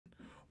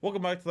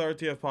Welcome back to the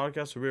RTF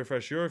podcast, where we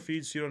refresh your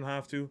feed so you don't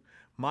have to.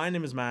 My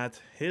name is Matt,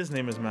 his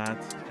name is Matt,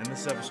 and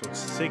this is episode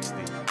 60.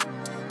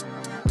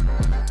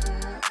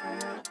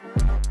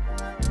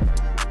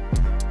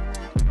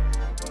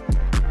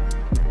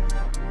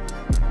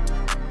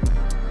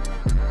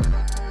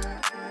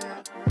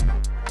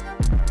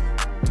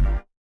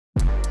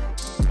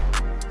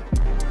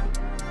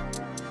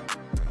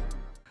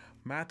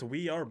 Matt,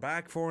 we are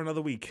back for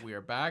another week. We are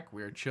back.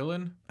 We are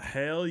chilling.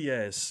 Hell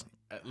yes.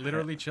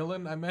 Literally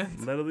chilling, I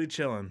meant. Literally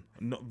chilling.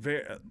 No,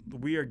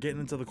 we are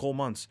getting into the cold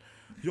months.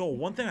 Yo,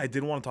 one thing I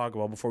did want to talk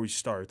about before we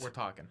start.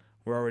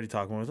 We're already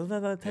talking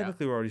about.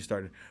 Technically, we're already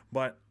started.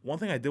 But one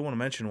thing I did want to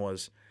mention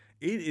was,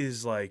 it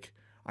is like,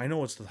 I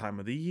know it's the time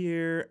of the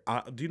year.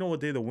 Do you know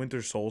what day the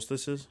winter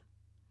solstice is?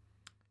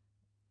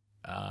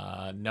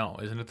 No.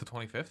 Isn't it the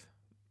 25th?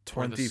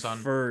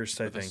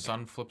 21st, I think. The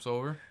sun flips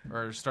over,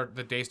 or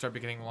the days start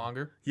getting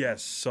longer.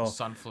 Yes, so the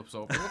sun flips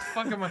over. What the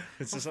fuck am I?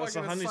 It's a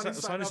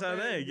sunny side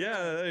egg. Yeah,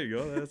 there you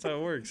go. That's how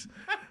it works.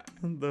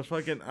 The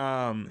fucking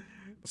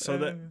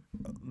so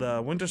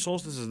the winter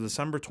solstice is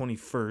December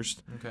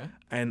 21st. Okay.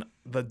 And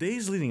the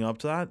days leading up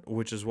to that,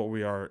 which is what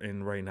we are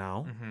in right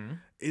now,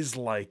 is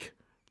like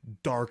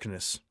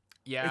darkness.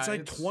 Yeah, it's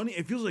like 20.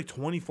 It feels like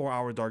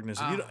 24-hour darkness.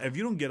 If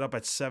you don't get up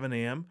at 7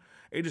 a.m.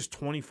 It is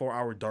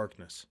 24-hour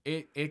darkness.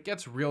 It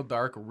gets real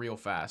dark real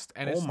fast,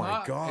 and it's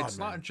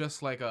not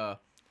just like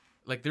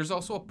there's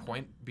also a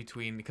point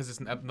between, because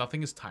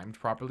nothing is timed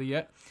properly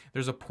yet.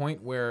 There's a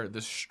point where the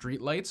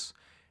street lights,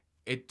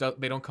 they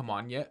don't come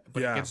on yet,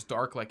 but it gets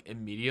dark like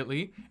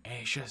immediately, and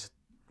it's just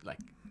like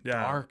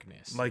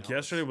darkness. Like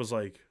yesterday was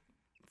like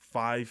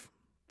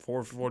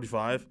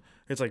 4:45.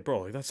 It's like,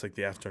 bro, like that's like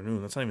the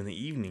afternoon. That's not even the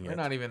evening yet.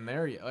 We're not even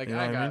there yet. Like, you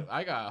know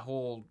I got a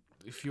whole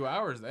few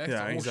hours. That's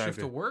a whole shift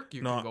of work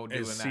you can go do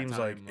in that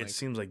time. It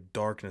seems like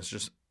darkness,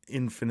 just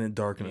infinite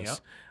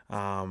darkness.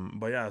 Yep.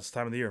 But yeah, it's the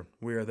time of the year.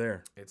 We are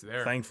there. It's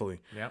there.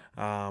 Thankfully. Yep.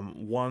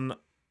 I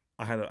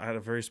had a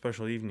very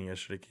special evening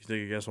yesterday. Can you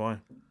take a guess why?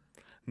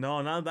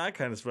 No, not that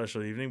kind of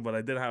special evening, but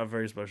I did have a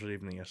very special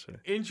evening yesterday.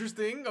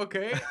 Interesting.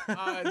 Okay.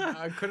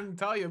 I couldn't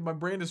tell you. My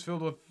brain is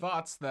filled with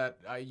thoughts that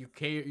you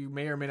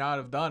may or may not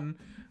have done.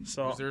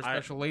 So was there a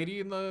special lady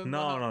in the?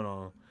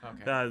 No.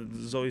 Okay.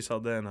 Zoe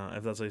Saldana,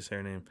 if that's how you say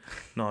her name.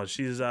 No,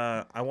 she's.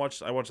 I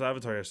watched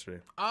Avatar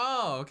yesterday.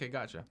 Oh, okay,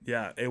 gotcha.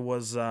 Yeah, it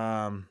was.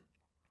 How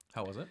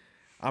was it?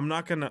 I'm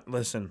not gonna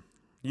listen.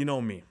 You know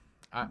me.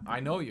 I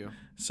know you.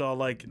 So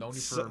like, known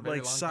you for a very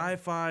long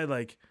sci-fi,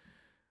 time.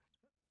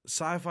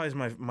 Sci-fi is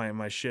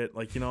my shit.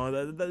 Like, you know what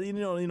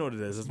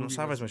it is.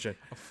 Sci-fi's my shit.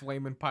 A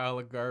flaming pile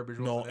of garbage.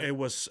 No, it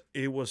was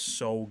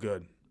so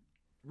good.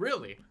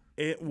 Really?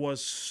 It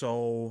was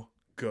so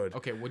good.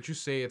 Okay, would you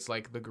say it's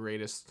like the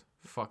greatest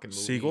fucking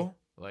movie sequel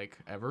like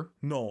ever?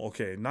 No,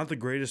 okay, not the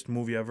greatest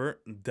movie ever.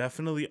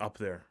 Definitely up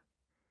there.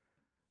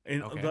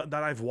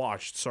 That I've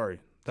watched. Sorry.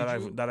 That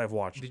I've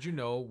watched. Did you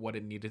know what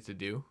it needed to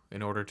do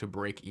in order to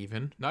break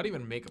even? Not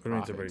even make a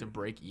profit, to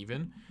break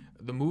even.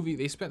 The movie,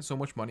 they spent so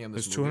much money on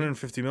this movie.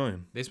 It's $250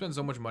 million. They spent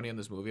so much money on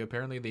this movie.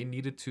 Apparently, they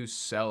needed to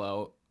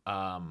sell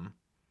out.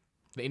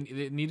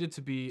 It needed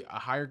to be a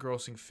higher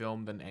grossing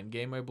film than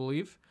Endgame, I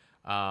believe.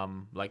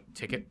 Like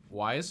ticket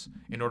wise,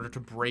 in order to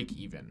break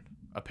even.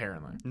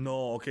 Apparently.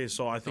 No, okay.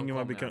 So I think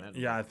I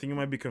think it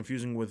might be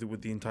confusing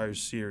with the entire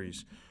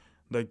series,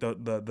 like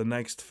the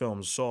next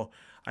films. So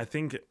I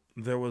think.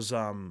 There was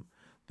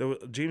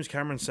James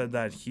Cameron said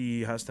that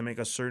he has to make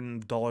a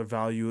certain dollar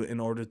value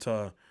in order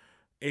to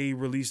A,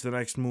 release the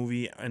next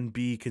movie, and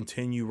B,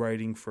 continue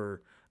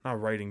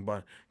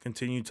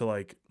continue to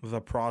like the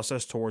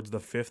process towards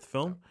the fifth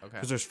film. Okay.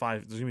 Because there's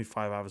gonna be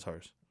 5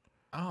 Avatars.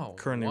 Oh,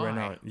 currently why? Right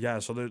now, yeah.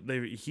 So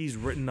he's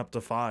written up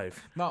to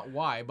 5. Not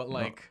why, but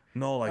like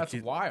that's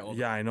wild.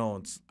 Yeah, I know.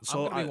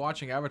 I'm gonna be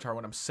watching Avatar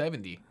when I'm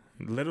 70.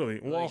 Literally.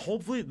 Well,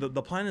 hopefully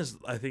the plan is,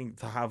 I think,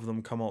 to have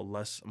them come out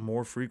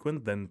more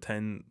frequent than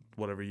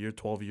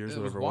 12 years,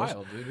 whatever it was.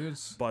 Wild, dude.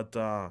 But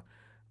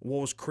what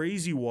was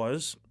crazy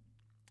was,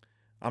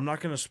 I'm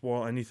not gonna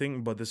spoil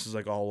anything, but this is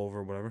like all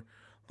over whatever.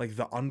 Like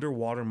the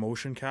underwater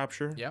motion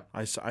capture. Yep.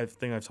 I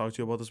think I've talked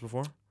to you about this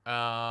before.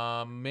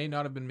 May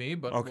not have been me,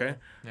 but okay.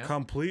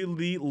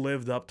 Completely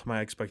lived up to my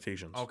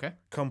expectations. Okay.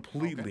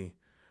 Completely. Okay.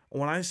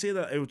 When I say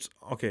that, it was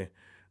okay.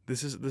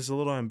 This is a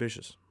little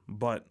ambitious.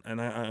 But I'm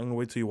gonna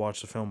wait till you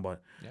watch the film.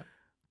 But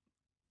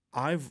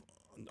I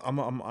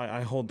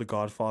hold The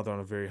Godfather on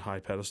a very high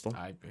pedestal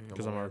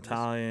because I'm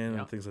Italian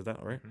and things like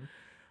that, right? Mm-hmm.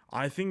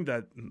 I think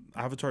that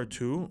Avatar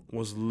 2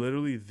 was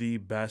literally the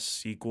best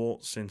sequel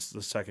since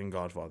the second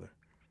Godfather.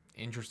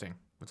 Interesting.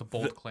 It's a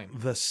bold claim.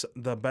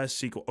 The best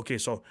sequel. Okay,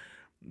 so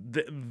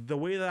the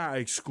way that I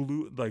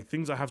exclude like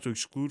things I have to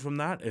exclude from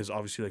that is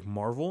obviously like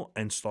Marvel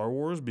and Star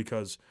Wars,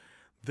 because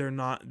they're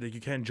not like,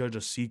 you can't judge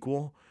a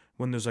sequel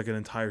when there's like an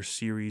entire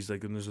series,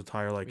 like when there's an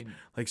entire like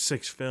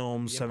 6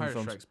 films, 7 films.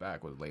 Empire Strikes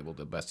Back was labeled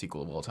the best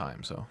sequel of all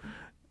time. So,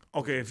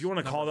 okay, if you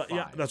want to call that,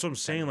 yeah, that's what I'm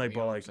saying. Like,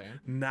 but like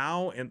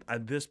now and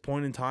at this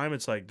point in time,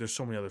 it's like there's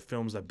so many other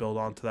films that build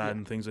onto that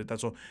and things like that.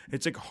 So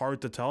it's like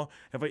hard to tell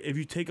if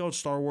you take out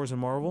Star Wars and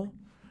Marvel,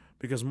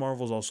 because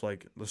Marvel's also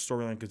like the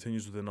storyline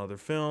continues within other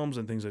films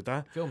and things like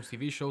that. Films,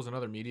 TV shows, and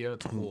other media.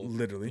 It's cool.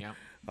 Literally.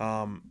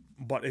 Yeah.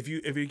 But if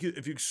you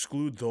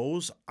exclude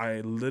those,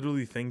 I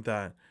literally think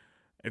that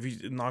if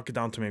you knock it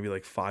down to maybe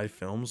like 5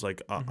 films,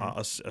 like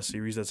a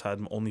series that's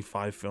had only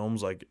 5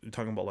 films, like you're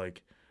talking about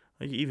like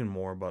even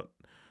more, but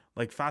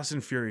like Fast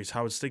and Furious,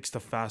 how it sticks to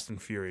Fast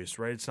and Furious,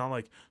 right? It's not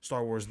like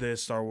Star Wars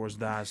this, Star Wars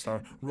that,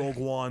 Rogue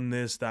One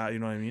this, that. You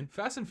know what I mean?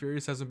 Fast and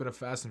Furious hasn't been a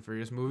Fast and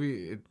Furious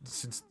movie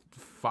since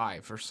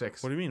 5 or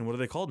 6. What do you mean? What are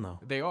they called now?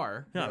 They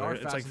are. Yeah, they are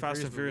it's like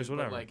Fast and Furious, movies,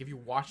 whatever. But like if you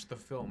watch the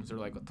films, they're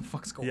like, what the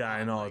fuck's going on? Yeah,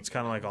 I know. Like, It's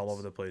kind of like all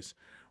over the place.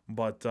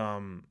 But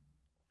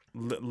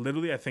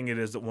literally, I think it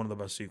is one of the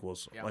best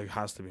sequels. Yeah. Like,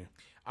 has to be.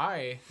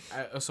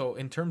 So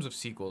in terms of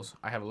sequels,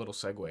 I have a little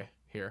segue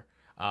here.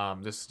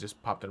 This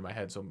just popped into my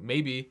head, so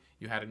maybe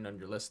you had it on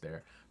your list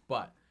there.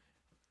 But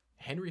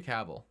Henry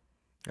Cavill,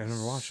 I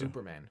never watched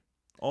Superman.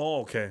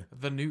 Oh, okay.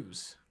 The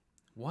News.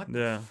 What?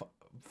 Yeah.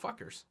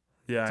 Fuckers.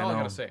 Yeah, That's I all know. I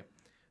gotta say.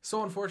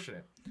 So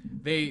unfortunate.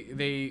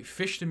 They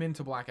fished him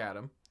into Black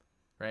Adam,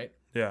 right?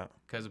 Yeah.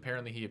 Because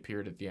apparently he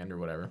appeared at the end or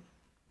whatever.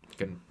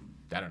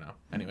 I don't know.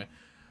 Anyway,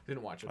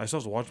 didn't watch it. I still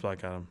have to watch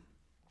Black Adam.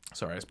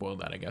 Sorry, I spoiled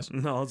that, I guess.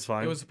 No, it's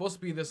fine. It was supposed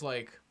to be this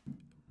like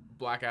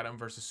Black Adam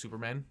versus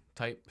Superman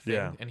type thing,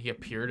 Yeah. and he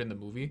appeared in the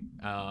movie.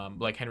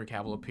 Like Henry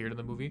Cavill appeared in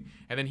the movie,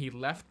 and then he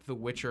left The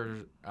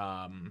Witcher,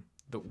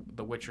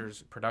 the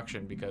Witcher's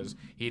production because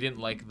he didn't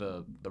like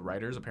the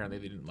writers. Apparently,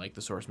 they didn't like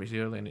the source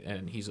material,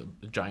 and he's a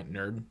giant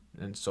nerd,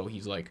 and so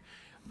he's like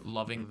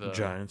loving the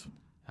Giant.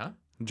 Huh?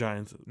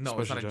 Giant. No,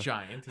 it's not a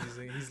giant.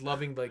 He's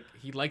loving like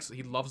he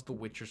loves the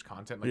Witcher's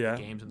content, like Yeah.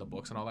 the games and the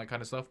books and all that kind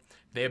of stuff.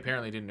 They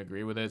apparently didn't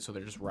agree with it, so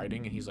they're just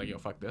writing, and he's like, "Yo,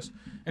 fuck this."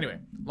 Anyway,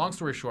 long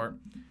story short,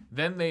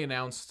 then they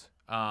announced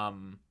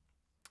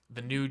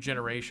the new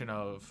generation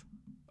of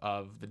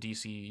the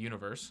DC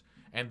universe,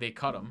 and they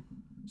cut him,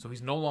 so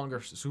he's no longer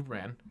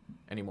Superman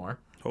anymore.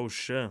 Oh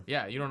shit.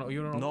 Yeah, you don't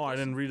know. No, I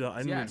didn't read it. I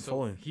didn't read it so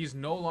fully. he's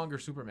no longer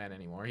Superman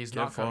anymore. He's Get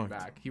not coming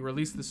fucked. back. He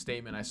released the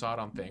statement. I saw it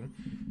on Thing.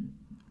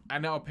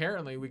 And now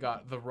apparently we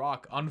got The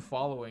Rock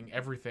unfollowing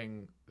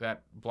everything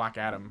that Black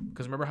Adam,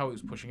 because remember how he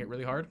was pushing it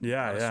really hard?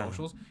 Yeah, on his yeah.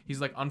 socials.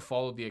 He's like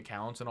unfollowed the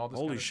accounts and all this.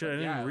 Holy kind of shit! stuff. I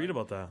didn't even read like,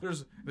 about that.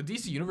 There's the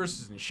DC universe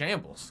is in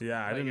shambles. Yeah,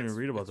 I Like, didn't even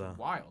read about it's that.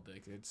 Wild.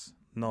 Like, it's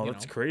No, you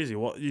that's know. crazy.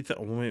 Well,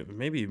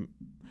 maybe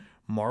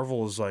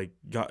Marvel is like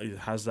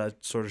has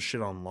that sort of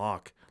shit on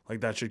lock.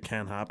 Like that shit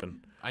can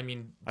happen. I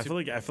mean, I feel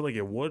like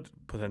it would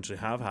potentially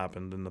have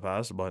happened in the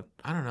past, but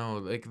I don't know,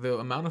 like the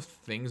amount of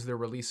things they're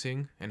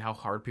releasing and how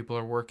hard people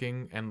are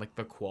working and like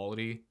the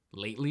quality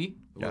lately.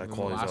 yeah, the within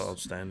quality's last-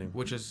 outstanding.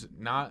 which is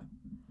not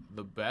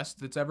the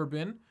best it's ever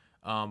been.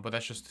 But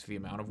that's just the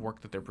amount of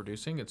work that they're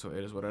producing. It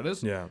is what it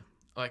is. Yeah,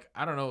 Like,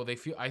 I don't know.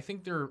 I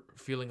think they're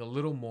feeling a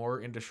little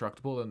more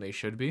indestructible than they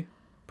should be,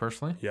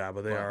 personally. yeah,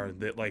 but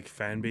they like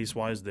fan base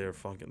wise, they're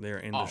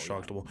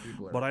indestructible.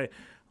 People are- But I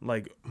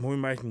like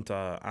moving back into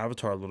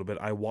Avatar a little bit.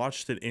 I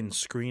watched it in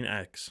Screen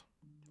X.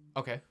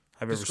 Okay.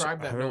 Have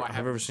Describe that. No, I have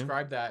haven't. you ever seen?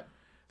 Describe that.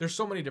 There's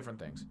so many different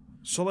things.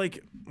 So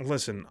like,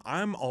 listen,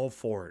 I'm all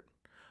for it.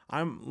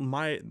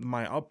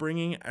 My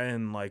upbringing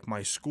and like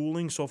my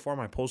schooling so far,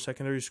 my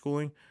post-secondary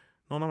schooling.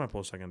 No, not my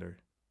post-secondary.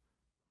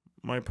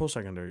 My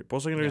post-secondary.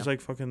 Post-secondary is Yeah.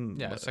 like fucking.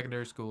 Yeah,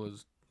 secondary school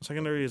is.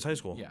 Secondary is high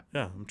school. Yeah.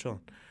 Yeah, I'm chilling.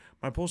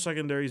 My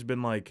post-secondary's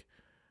been like,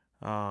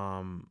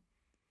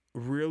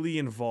 really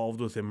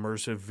involved with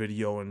immersive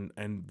video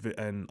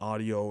and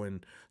audio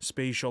and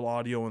spatial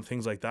audio and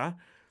things like that.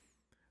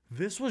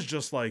 This was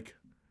just like,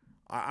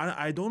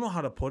 I don't know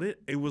how to put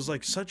it. It was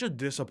like such a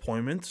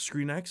disappointment,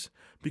 Screen X,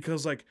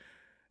 because like,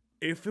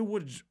 if it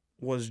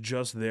was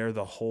just there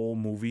the whole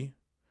movie,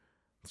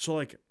 so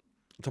like,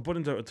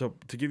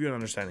 to give you an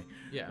understanding,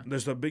 Yeah.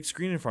 there's the big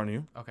screen in front of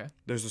you. Okay.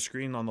 There's the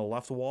screen on the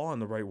left wall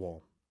and the right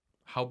wall.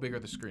 How big are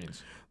the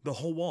screens? The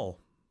whole wall.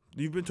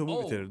 You've been to a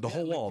movie theater. The yeah,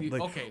 whole like wall. the-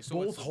 Like okay, so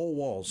both it's- whole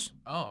walls.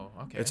 Oh,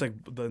 okay. It's like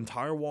the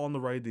entire wall on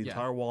the right, the Yeah.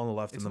 entire wall on the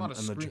left, It's and not a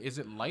the screen. Is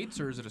it lights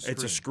or is it a screen?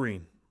 it's a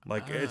screen.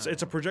 Like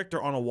it's a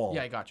projector on a wall.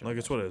 Yeah, I got you. Like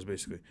it's what it is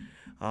basically.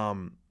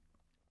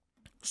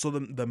 So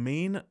the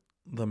main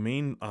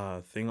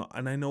thing,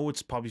 and I know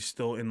it's probably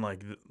still in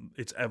like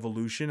its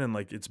evolution and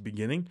like its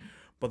beginning,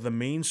 but the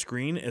main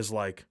screen is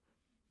like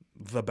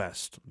the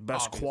best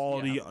Obviously,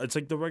 quality. yeah. It's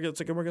like a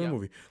regular Yeah.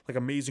 movie, like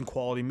amazing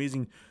quality,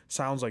 amazing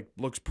sounds, like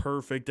looks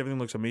perfect, everything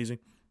looks amazing.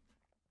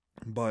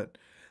 But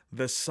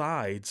the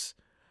sides,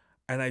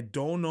 and I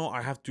don't know,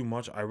 I have too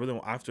much. I really,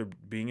 after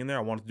being in there,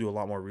 I want to do a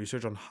lot more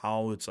research on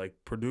how it's like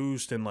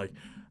produced and like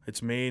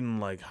it's made and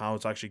like how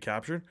it's actually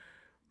captured.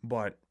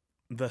 But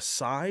the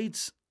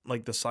sides,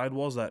 like the side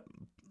walls that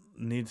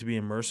need to be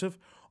immersive,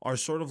 are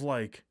sort of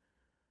like,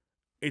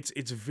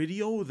 it's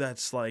video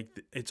that's like,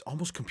 it's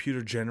almost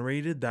computer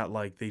generated, that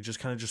like they just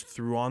kind of just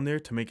threw on there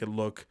to make it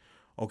look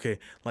okay.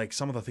 Like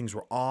some of the things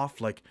were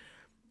off, like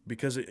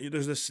because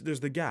there's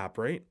the gap,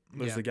 right?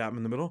 There's Yeah. the gap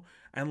in the middle,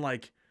 and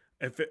like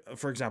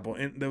for example,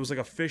 there was like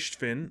a fish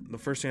fin. The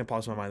first thing that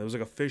pops in my mind, there was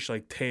like a fish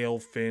like tail,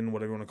 fin,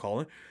 whatever you want to call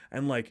it,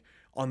 and like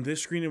on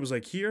this screen it was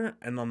like here,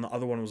 and on the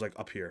other one it was like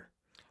up here.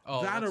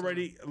 that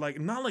already like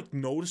not like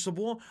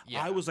noticeable.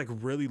 Yeah. I was like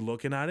really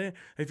looking at it.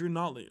 If you're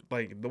not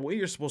like the way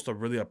you're supposed to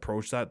really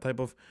approach that type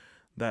of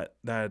that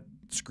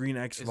Screen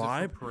X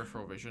vibe, it for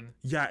peripheral vision.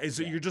 Yeah,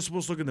 you're just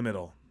supposed to look in the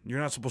middle. You're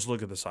not supposed to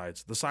look at the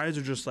sides. The sides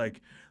are just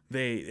like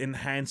they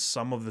enhance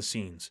some of the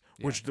scenes,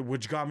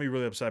 which got me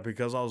really upset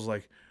because I was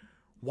like,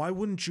 why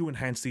wouldn't you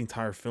enhance the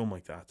entire film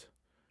like that?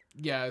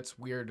 Yeah, it's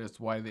weird.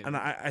 It's why they. And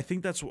I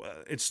think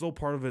it's still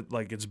part of it,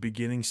 like its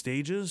beginning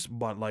stages.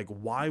 But like,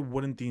 why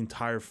wouldn't the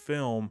entire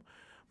film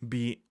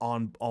be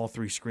on all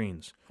three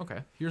screens? Okay,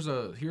 here's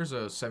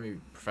a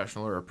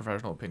semi-professional or a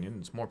professional opinion.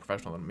 It's more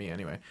professional than me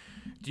anyway.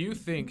 Do you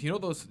think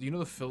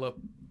the Philip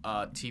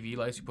TV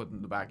lights you put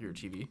in the back of your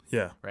TV?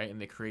 Yeah. Right,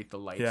 and they create the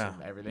lights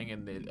and everything,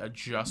 and they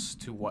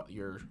adjust to what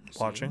you're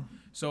watching.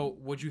 So,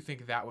 would you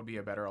think that would be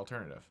a better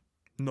alternative?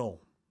 No.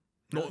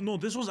 Really? No,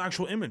 this was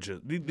actual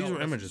images. These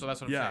were images. So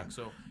that's what I'm saying.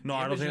 So no,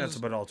 I don't think that's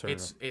a better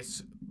alternative.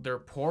 They're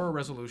poor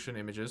resolution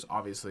images,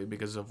 obviously,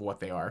 because of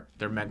what they are.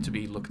 They're meant to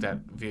be looked at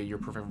via your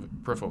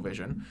peripheral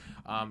vision.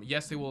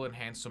 Yes, they will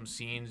enhance some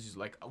scenes.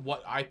 Like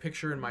what I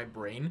picture in my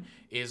brain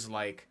is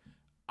like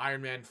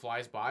Iron Man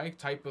flies by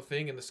type of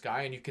thing in the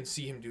sky, and you can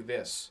see him do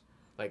this,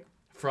 like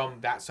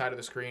from that side of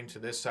the screen to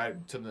this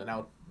side to the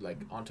now like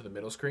onto the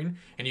middle screen,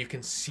 and you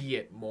can see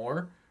it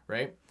more,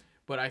 right?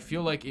 But I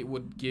feel like it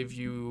would give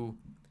you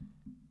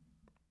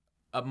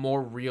a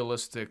more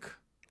realistic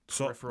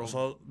peripheral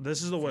so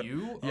this is the way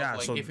view of,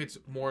 like, so if it's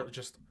more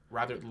just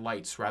rather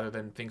lights rather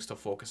than things to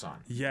focus on.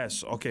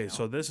 Yes. Okay.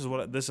 So this is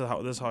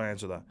how I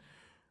answer that.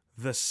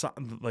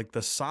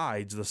 The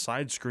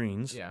side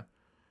screens. Yeah.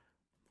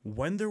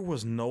 When there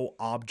was no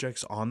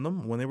objects on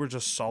them, when they were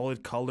just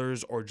solid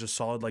colors or just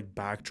solid like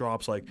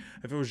backdrops, like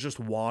if it was just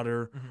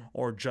water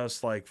or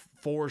just like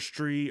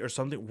forestry or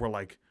something, where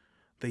like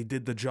they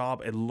did the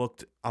job, it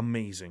looked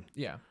amazing.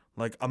 Yeah.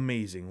 Like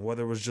amazing,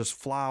 whether it was just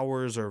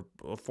flowers or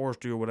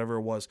forestry or whatever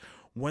it was.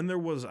 When there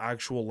was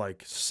actual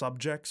like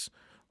subjects,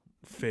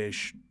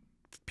 fish,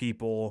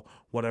 people,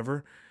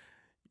 whatever,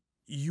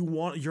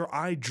 your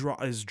eye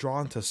is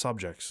drawn to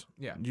subjects.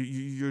 Yeah,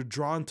 you're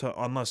drawn to,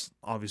 unless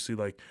obviously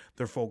like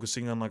they're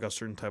focusing on like a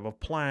certain type of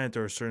plant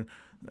or a certain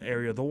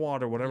area of the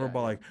water, whatever.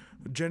 But like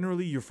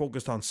generally, you're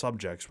focused on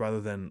subjects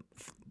rather than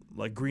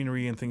like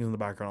greenery and things in the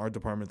background, art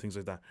department, things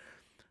like that.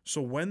 So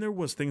when there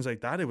was things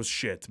like that, it was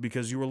shit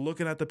because you were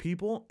looking at the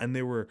people and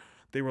they were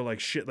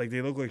like shit, like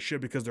they look like shit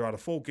because they're out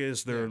of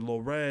focus, they're low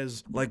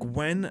res. Like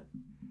when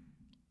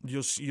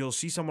you'll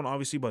see someone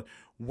obviously, but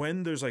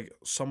when there's like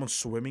someone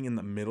swimming in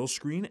the middle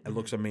screen, it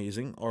looks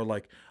amazing. Or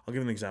like I'll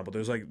give you an example.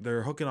 There's like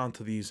they're hooking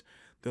onto these,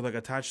 they're like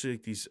attached to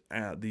like these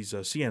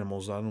sea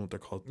animals. I don't know what they're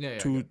called.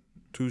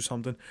 Two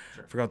something.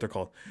 Sure. I forgot what they're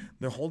called.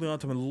 They're holding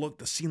onto them and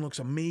the scene looks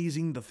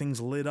amazing. The thing's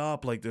lit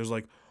up. Like there's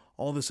like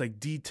all this like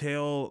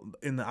detail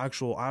in the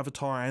actual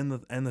avatar and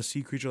the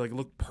sea creature, like it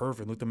looked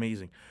perfect, looked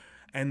amazing.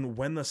 And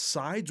when the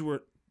sides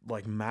were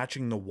like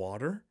matching the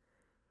water,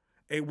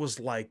 it was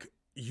like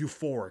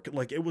euphoric,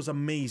 like it was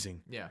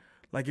amazing. Yeah,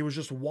 like it was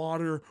just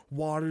water,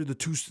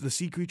 the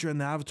sea creature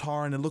and the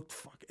avatar, and it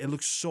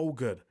looked so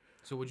good.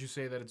 So would you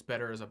say that it's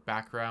better as a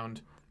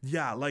background?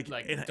 Yeah, like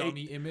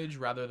dummy image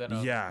rather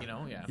than yeah.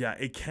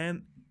 It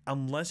can't,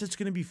 unless it's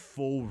gonna be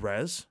full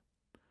res,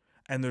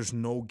 and there's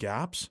no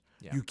gaps.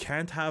 Yeah. You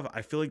can't have,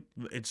 I feel like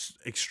it's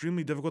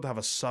extremely difficult to have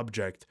a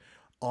subject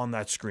on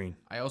that screen.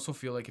 I also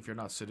feel like if you're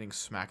not sitting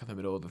smack in the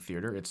middle of the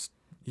theater, it's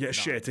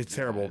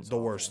terrible. It's the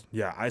worst.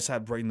 Yeah, I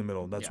sat right in the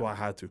middle. That's why I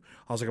had to.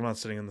 I was like, I'm not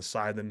sitting on the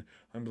side, and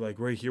I'm like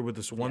right here with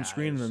this one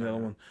screen and then the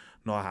other one.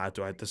 No, I had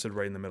to sit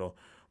right in the middle.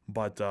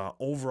 But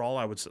overall,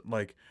 I would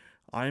like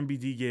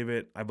IMDb gave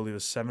it, I believe, a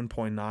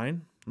 7.9.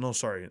 No,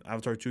 sorry,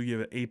 Avatar 2 gave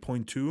it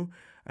 8.2,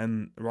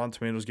 and Rotten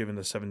Tomatoes gave it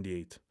a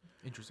 78.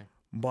 Interesting.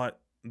 But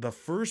the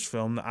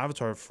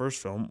Avatar first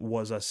film,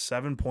 was a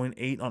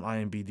 7.8 on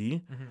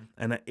IMDb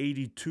and an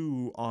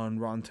 82 on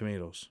Rotten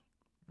Tomatoes.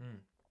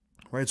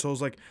 Right, so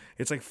it's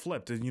like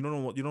flipped, and you don't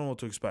know what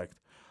to expect.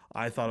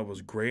 I thought it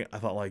was great. I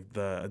thought like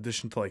the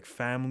addition to like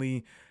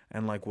family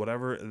and like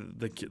whatever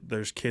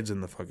there's kids in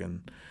the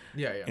fucking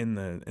in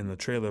the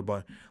trailer,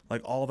 but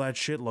like all that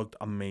shit looked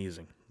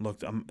amazing.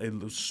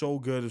 It was so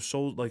good. It was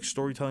so like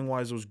storytelling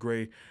wise, it was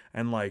great,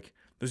 and like.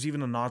 There's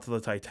even a nod to the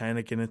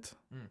Titanic in it.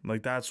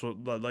 Like, that's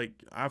what, like,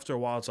 after a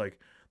while, it's like,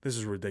 this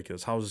is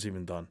ridiculous. How is this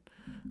even done?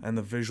 And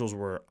the visuals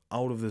were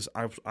out of this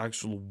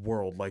actual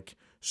world. Like,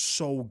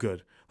 so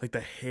good. Like, the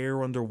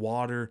hair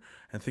underwater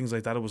and things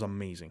like that. It was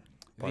amazing.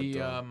 But,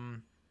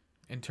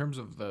 in terms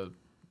of the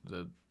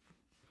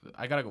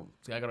I gotta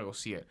go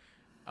see it.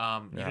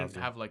 You didn't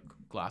have, like,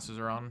 glasses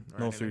on? Or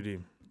no anything?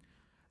 3D.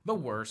 The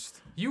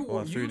worst. You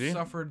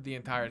suffered your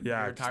entire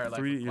life.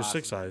 3D, you're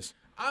 6 eyes.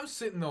 I'm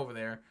sitting over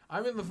there.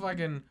 I'm in the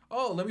fucking,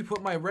 let me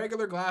put my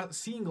regular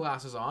seeing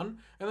glasses on,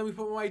 and then we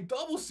put my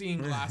double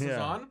seeing glasses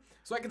on,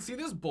 so I can see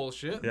this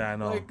bullshit. Yeah, I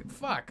know. Like,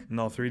 fuck.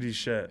 No, 3D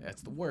shit.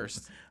 That's the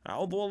worst.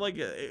 Although, like,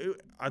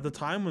 at the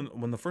time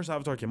when the first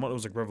Avatar came out, it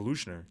was like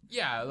revolutionary.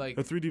 Yeah, like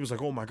the 3D was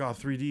like, oh my god,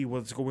 3D.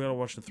 Let's go. We gotta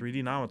watch the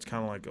 3D. Now it's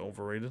kind of like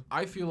overrated.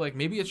 I feel like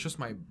maybe it's just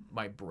my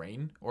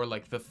brain or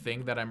like the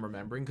thing that I'm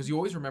remembering, because you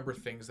always remember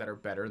things that are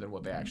better than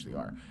what they actually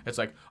are. It's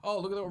like, oh,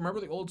 look at that. Remember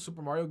the old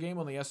Super Mario game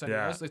on the SNES?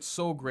 Yeah. It's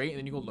so great, and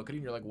then you go look at it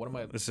and you're like, what am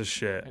I? This is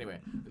shit. Anyway,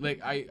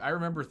 like I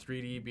remember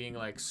 3D being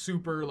like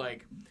super,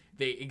 like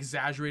they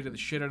exaggerated the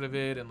shit out of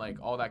it and like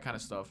all that kind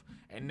of stuff.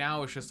 And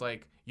now it's just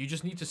like you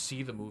just need to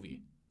see the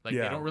movie. Like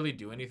they don't really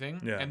do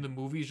anything, and the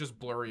movie is just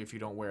blurry if you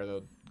don't wear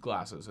the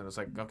glasses. And it's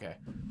like, okay,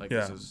 like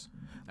this is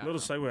a little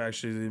segue.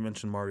 Actually, you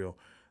mentioned Mario.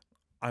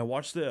 I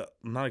watched the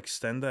not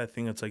extended. I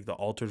think it's like the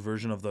altered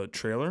version of the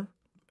trailer.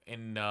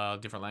 In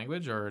different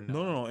language or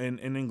no, in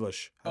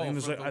English. I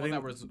think like, I think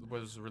that was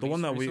released the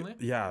one that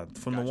recently?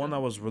 from the one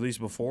that was released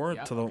before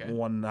to the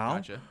one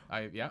now.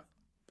 Gotcha.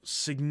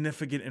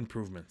 Significant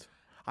improvement.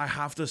 I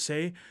have to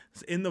say,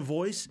 in the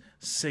voice,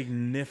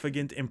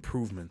 significant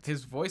improvement.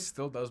 His voice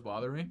still does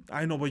bother me.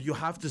 I know, but you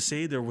have to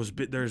say there's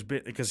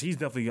because he's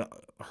definitely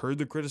heard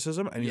the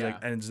criticism and he's like,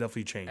 and it's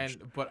definitely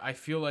changed. But I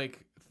feel like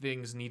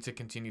things need to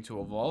continue to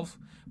evolve.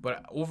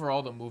 But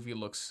overall, the movie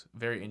looks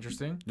very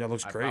interesting. Yeah, it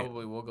looks great. I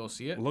probably will go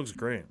see it. It looks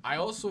great. I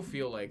also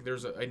feel like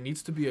it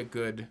needs to be a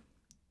good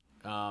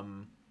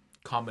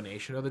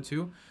combination of the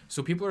two.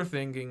 So people are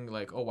thinking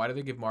like, oh, why did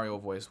they give Mario a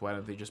voice? Why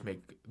don't they just make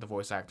the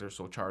voice actor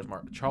so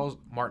Charles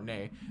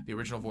Martinet, the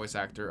original voice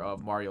actor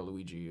of Mario,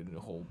 Luigi, and a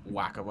whole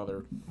whack of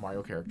other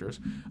Mario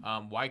characters,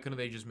 why couldn't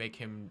they just make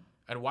him?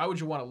 And why would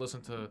you want to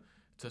listen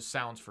to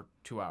sounds for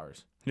 2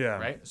 hours? Yeah.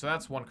 Right. So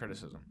that's one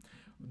criticism.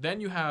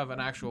 Then you have an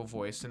actual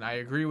voice, and I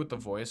agree with the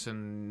voice,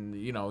 and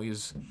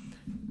he's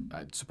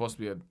supposed to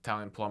be an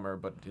Italian plumber,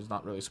 but he's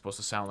not really supposed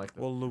to sound like that.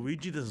 Well,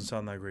 Luigi doesn't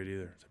sound that great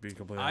either, to be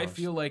completely honest. I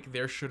feel like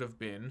there should have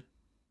been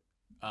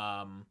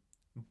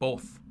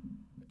both.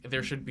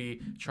 There should be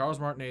Charles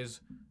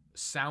Martinet's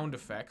sound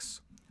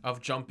effects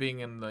of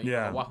jumping and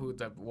the wahoo,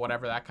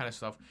 whatever, that kind of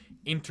stuff,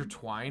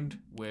 intertwined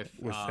with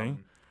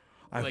thing.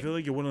 I feel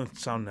like it wouldn't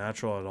sound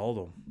natural at all,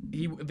 though.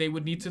 They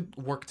would need to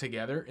work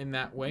together in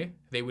that way.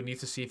 They would need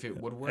to see if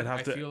it would work.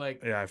 I feel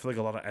like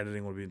a lot of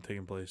editing would be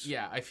taking place.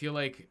 Yeah, I feel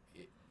like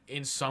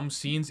in some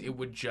scenes it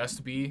would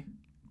just be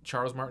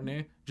Charles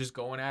Martinet just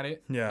going at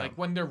it. Yeah. Like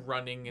when they're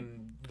running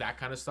and that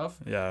kind of stuff.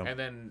 Yeah. And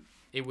then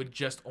it would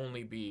just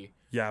only be.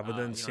 Yeah, but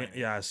then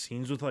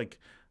scenes with like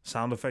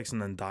sound effects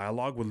and then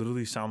dialogue would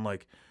literally sound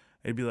like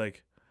it'd be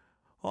like,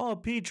 "Oh,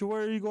 Peach,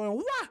 where are you going?"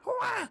 Wah,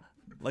 wah.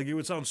 Like it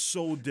would sound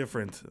so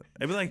different.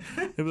 It'd be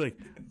like,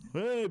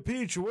 "Hey,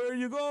 Peach, where are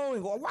you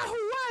going?" Wah, wah,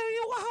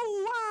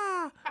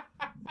 wah.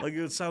 Like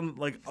it would sound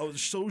like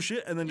so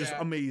shit, and then just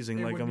amazing.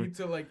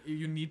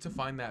 You need to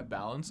find that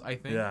balance. I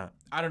think. Yeah.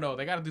 I don't know.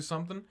 They got to do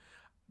something.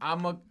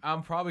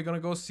 I'm probably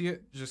gonna go see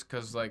it just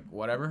cause like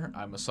whatever.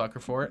 I'm a sucker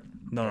for it.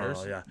 No,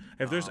 yeah.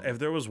 If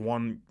there was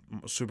one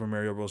Super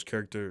Mario Bros.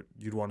 Character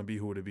you'd want to be,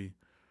 who would it be?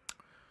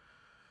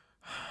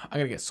 I'm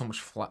gonna get so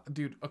much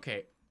dude.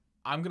 Okay.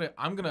 I'm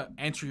gonna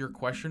answer your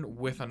question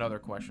with another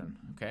question.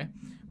 Okay,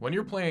 when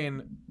you're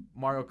playing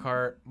Mario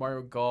Kart,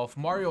 Mario Golf,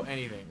 Mario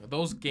anything,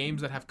 those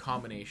games that have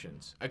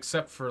combinations,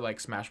 except for like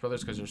Smash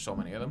Brothers because there's so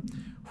many of them.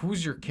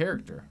 Who's your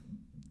character?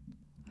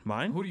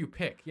 Mine? Who do you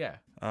pick? Yeah.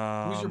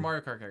 Who's your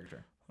Mario Kart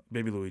character?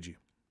 Baby Luigi.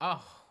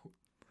 Oh,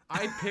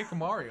 I pick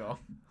Mario.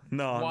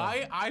 No.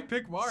 Why? I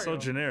pick Mario. So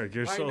generic.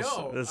 You're so. I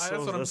know. That's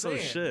what I'm saying.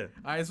 So shit.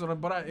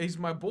 He's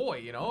my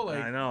boy.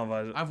 Like I know,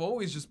 but I've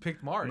always just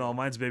picked Mario. No,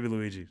 mine's Baby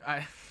Luigi.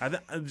 I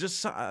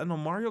know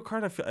Mario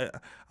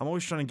Kart. I'm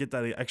always trying to get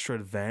that extra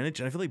advantage,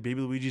 and I feel like Baby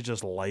Luigi's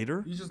just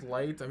lighter. He's just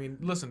light. I mean,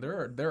 listen,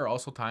 there are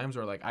also times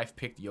where like I've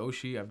picked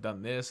Yoshi, I've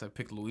done this, I've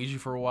picked Luigi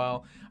for a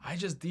while. I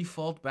just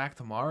default back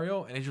to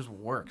Mario, and it just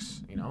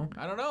works. I don't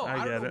know.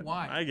 I don't know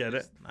why. I get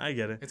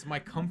it. It's my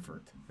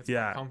comfort. It's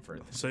my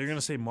comfort. So you're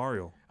gonna say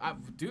Mario?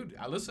 Dude,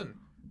 listen.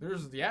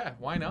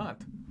 Why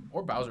not?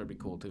 Or Bowser would be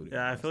cool too.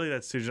 Yeah, I feel like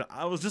that's too.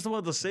 I was just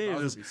about to say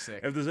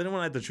if there's anyone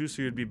I had to choose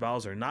to, it'd be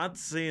Bowser. Not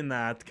saying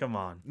that. Come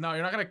on. No,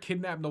 you're not gonna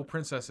kidnap no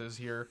princesses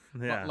here.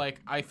 Yeah. But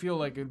like, I feel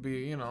like it'd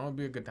be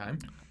a good time.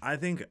 I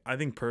think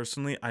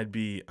personally, I'd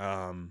be.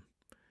 Oh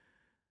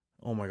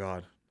my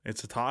god,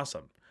 it's a toss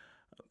up.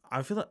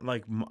 I feel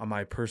like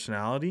my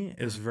personality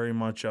is very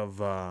much of.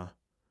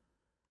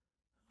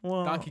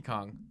 Donkey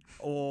Kong.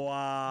 Oh. No.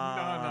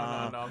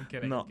 I'm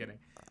kidding. No. I'm kidding.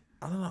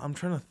 I don't know. I'm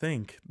trying to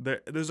think.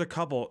 There's a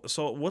couple.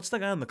 So what's the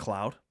guy on the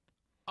cloud?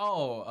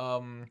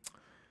 Oh,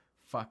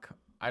 fuck.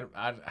 I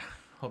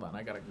hold on.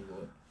 I gotta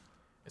Google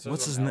it.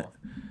 What's his name?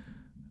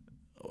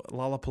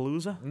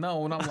 Lollapalooza?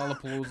 No, not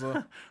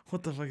Lollapalooza.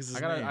 What the fuck is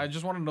his name? I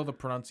just want to know the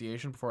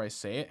pronunciation before I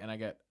say it, and I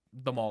get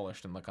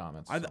demolished in the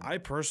comments. I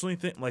personally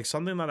think like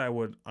something that I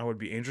would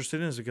be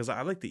interested in is because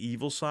I like the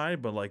evil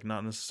side, but like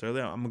not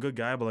necessarily. I'm a good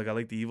guy, but like I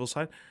like the evil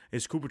side.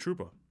 Is Koopa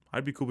Troopa.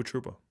 I'd be Koopa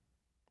Troopa.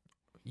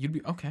 You'd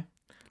be okay.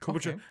 Koopa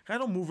Troopa. I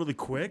don't move really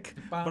quick,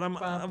 but I'm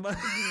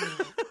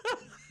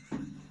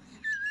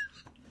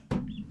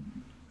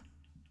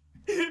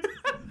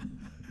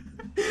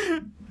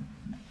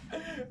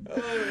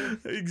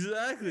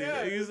exactly.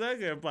 Yeah.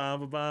 Exactly.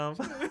 Bam, bam,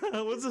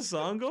 bam. What's the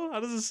song go? How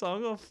does the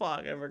song go?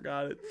 Fuck, I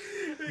forgot it.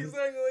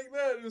 Exactly like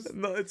that. Just...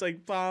 No, it's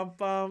like bam,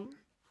 bam.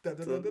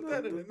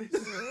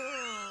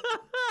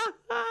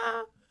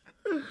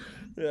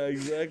 Yeah,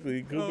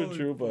 exactly. Koopa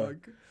Troopa.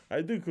 Fuck.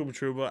 I do Koopa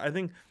Troopa. I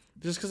think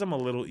just because I'm a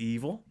little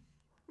evil.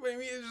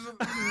 Maybe it's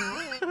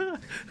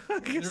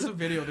just... There's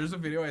a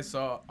video I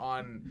saw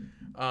on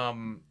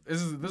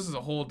this is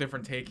a whole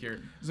different take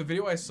here. There's a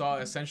video I saw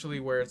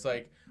essentially where it's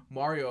like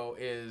Mario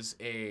is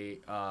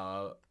he's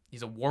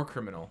a war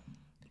criminal.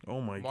 Oh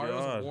my god.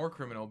 Mario's a war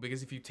criminal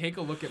because if you take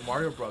a look at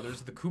Mario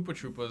Brothers, the Koopa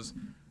Troopas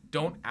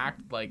don't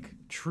act like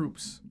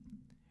troops.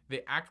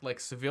 They act like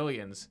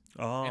civilians.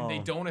 Oh. And they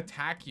don't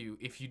attack you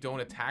if you don't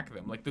attack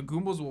them. Like the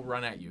Goombas will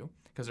run at you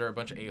because they're a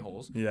bunch of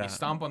a-holes. Yeah. You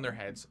stomp on their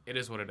heads. It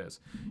is what it is.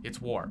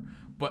 It's war.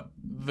 But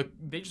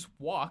they just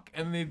walk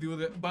and they do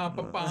the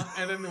ba-ba-ba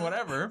and then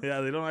whatever. Yeah,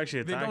 they don't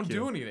actually attack you. They don't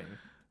do anything.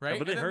 Right? Yeah,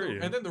 but they hurt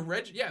you. And then the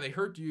red, they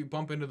hurt you,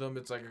 bump into them,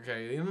 it's like,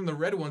 okay. And then the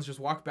red ones just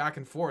walk back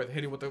and forth,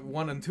 hitting with the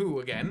 1 and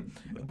 2 again.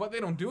 But they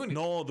don't do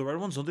anything. No, the red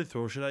ones, don't they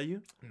throw shit at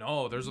you?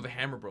 No, those are the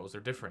Hammer Bros.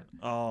 They're different.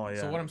 Oh, yeah.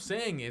 So what I'm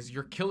saying is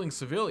you're killing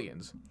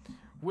civilians,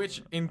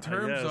 which in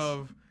terms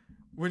of...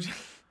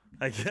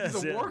 I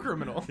guess, he's a war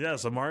criminal. Yeah,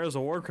 so Mario's a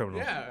war criminal.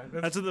 Yeah.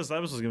 That's what this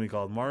episode's going to be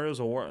called.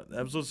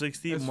 Episode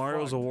 16,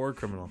 Mario's a war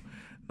criminal.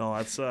 No,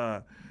 that's...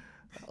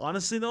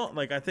 honestly, though,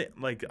 like, I think...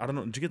 Like, I don't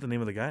know. Did you get the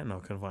name of the guy? No,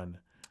 couldn't find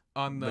it.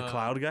 On the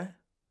cloud guy?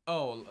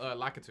 Oh,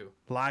 Lakitu.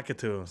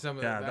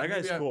 Lakitu. Yeah, that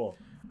guy's cool.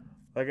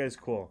 That guy's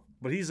cool.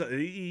 But he's a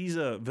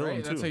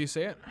villain, too. That's how you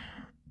say it?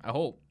 I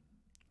hope.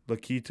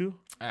 Lakitu?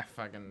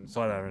 Fucking...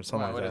 Whatever.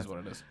 Something like that. It is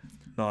what it is.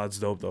 No, that's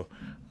dope, though.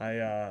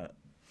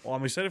 Well,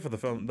 I'm excited for the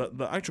film.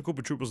 The actual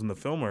Koopa Troopas in the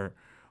film are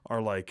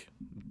like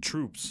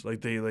troops. Like,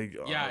 they,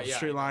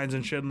 straight lines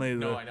and shit. And they,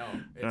 no, I know.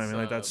 You know what I mean?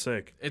 Like, that's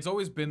sick. It's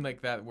always been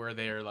like that where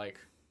they're like...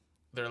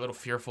 They're a little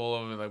fearful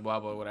of like blah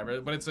blah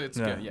whatever, but it's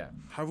good. Yeah.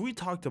 Have we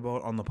talked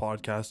about on the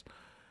podcast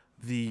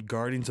the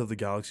Guardians of the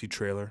Galaxy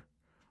trailer?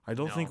 I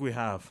don't think we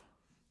have.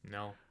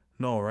 No.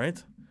 No,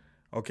 right?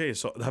 Okay,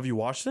 so have you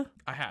watched it?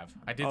 I have.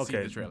 I did see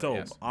the trailer. Dope.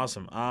 Yes.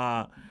 Awesome.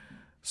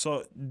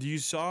 So you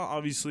saw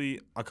obviously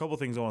a couple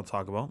things I want to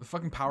talk about. The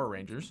fucking Power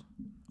Rangers.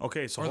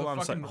 Okay, so hold on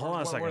a second. Hold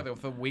on a second. What are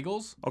they? The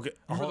Wiggles? Okay,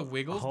 the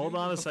Wiggles? Hold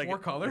on a second. 4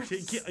 colors.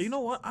 You know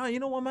what?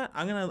 Matt?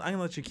 I'm gonna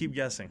let you keep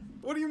guessing.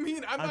 What do you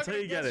mean? I'm not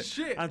gonna guess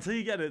shit. Until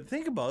you get it.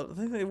 Think about it.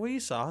 Think what you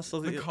saw.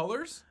 So the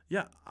colors?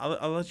 Yeah,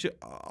 I'll let you.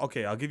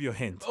 Okay, I'll give you a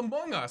hint.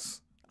 Among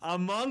Us.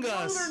 Among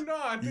Us. No, they're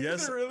not.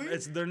 Yes, really?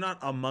 They're not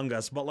Among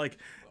Us, but like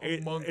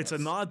it's a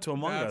nod to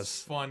Among Us.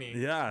 That's funny.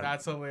 Yeah,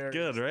 that's hilarious.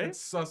 Good, right? It's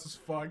sus as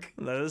fuck.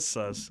 That is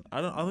sus. I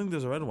don't think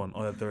there's a red one.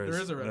 Oh, yeah, there is.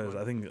 There is a red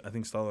one. I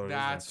think Stellar.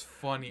 That's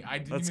funny. I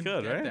didn't even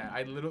good, get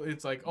right? that.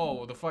 It's like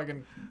the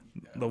fucking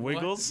the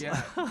Wiggles.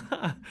 Yeah.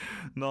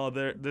 No,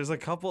 there's a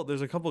couple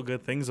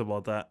good things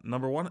about that.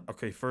 Number one,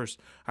 okay,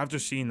 first after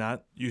seeing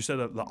that, you said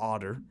that the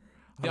otter.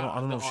 I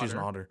don't know if she's an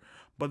otter,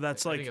 but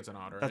that's like I think it's an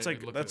otter. That's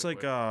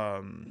like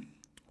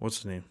what's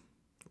his name?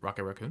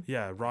 Rocket Raccoon?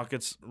 Yeah,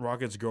 Rocket's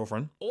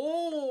girlfriend.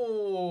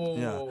 Oh,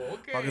 yeah.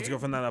 Okay. Rocket's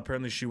girlfriend that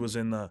apparently she was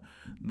in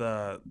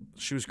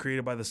she was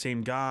created by the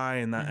same guy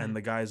and that and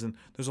the guys and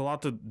there's a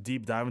lot to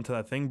deep dive into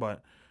that thing,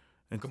 but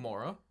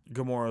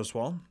Gamora as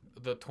well.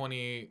 The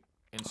 20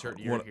 insert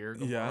year here.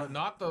 Gamora. Yeah.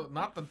 Not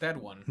the dead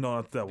one. No,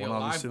 not that one.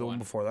 Obviously the one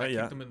before that.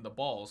 Kicked him in the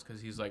balls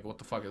because he's like, what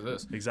the fuck is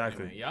this?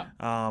 Exactly. Anyway, yeah.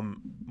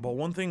 But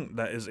one thing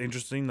that is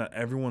interesting that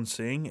everyone's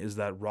saying is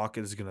that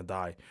Rocket is gonna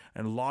die,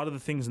 and a lot of the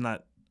things in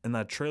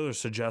that trailer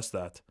suggest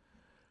that,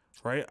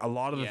 right? A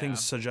lot of the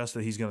things suggest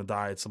that he's gonna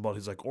die. It's about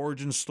his like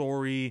origin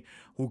story,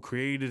 who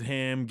created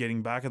him,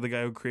 getting back at the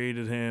guy who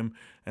created him,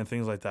 and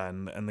things like that,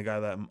 and the guy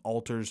that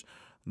alters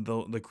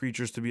the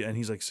creatures to be, and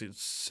he's like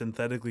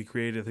synthetically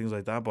created, things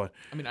like that. But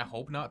I mean, I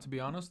hope not, to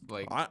be honest.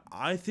 Like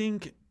I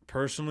think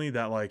personally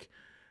that like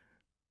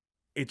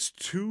it's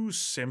too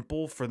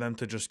simple for them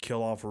to just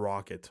kill off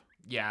Rocket.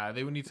 Yeah,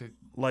 they would need to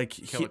like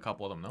kill a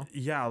couple of them though.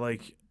 Yeah,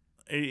 like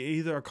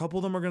either a couple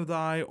of them are gonna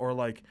die, or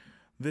like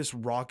this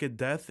Rocket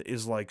death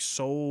is like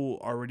so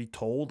already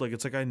told. Like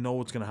it's like I know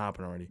what's gonna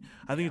happen already.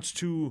 I think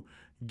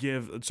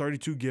it's already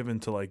too given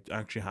to like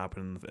actually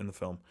happen in the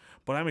film.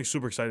 But I'm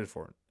super excited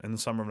for it in the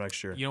summer of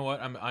next year. You know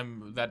what?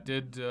 I'm that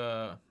did.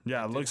 Yeah,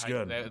 it looks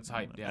good. It's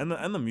hyped. Yeah,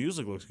 and the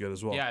music looks good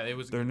as well. Yeah, it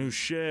was their new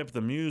ship, the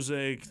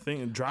music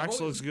thing.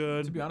 Drax looks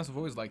good. To be honest, I've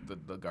always liked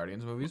the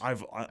Guardians movies.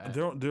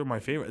 They're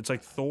my favorite. It's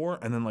like Thor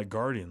and then like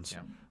Guardians.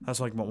 Yeah, that's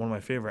like one of my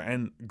favorite.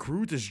 And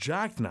Groot is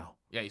jacked now.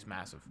 Yeah, he's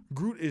massive.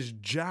 Groot is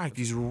jacked.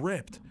 He's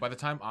ripped. By the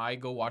time I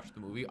go watch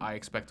the movie, I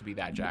expect to be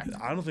that jacked.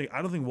 I don't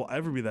think we'll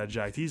ever be that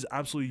jacked. He's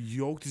absolutely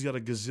yoked. He's got a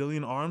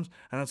gazillion arms,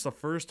 and that's the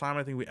first time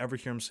I think we ever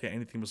hear him say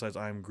anything besides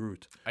 "I am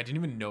Groot." I didn't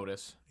even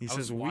notice. He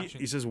says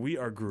we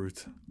are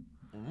Groot.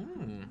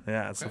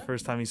 Yeah, it's the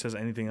first time he says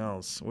anything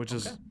else, which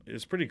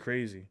is pretty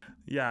crazy.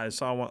 Yeah, I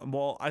saw one.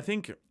 Well, I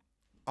think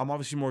I'm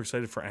obviously more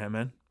excited for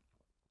Ant-Man.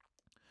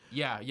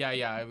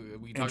 Yeah.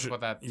 We talked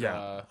about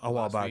that a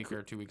while back week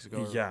or 2 weeks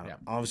ago. Yeah,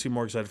 obviously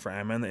more excited for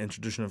Ant-Man, the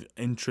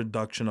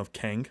introduction of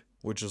Kang,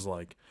 which is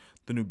like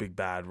the new big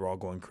bad. We're all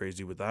going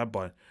crazy with that,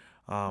 but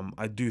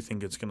I do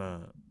think it's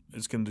gonna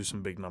do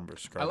some big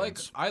numbers.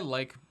 I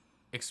like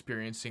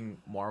experiencing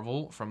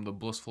Marvel from the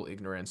blissful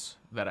ignorance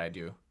that I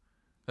do.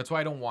 That's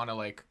why I don't want to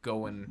like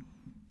go and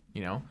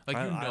you know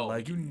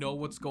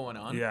what's going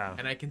on. Yeah,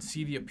 and I can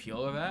see the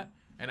appeal of that,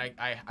 and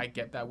I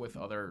get that with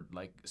other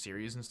like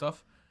series and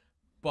stuff,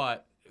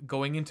 but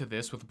going into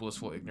this with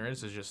blissful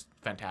ignorance is just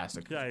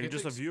fantastic. Yeah, you're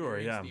just a viewer.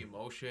 Yeah, the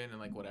emotion and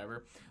like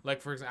whatever.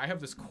 Like for example, I have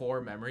this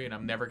core memory, and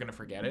I'm never gonna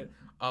forget it.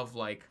 Of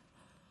like,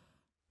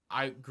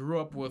 I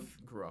grew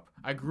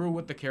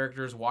with the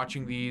characters,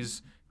 watching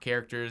these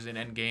characters in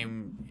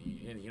Endgame,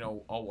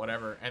 all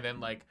whatever, and then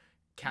like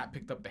Cat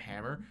picked up the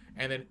hammer,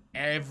 and then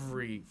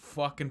every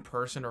fucking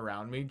person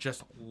around me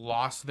just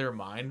lost their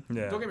mind.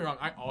 Yeah. Don't get me wrong,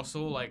 I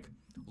also like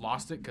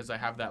lost it because I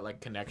have that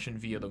like connection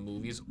via the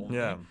movies only.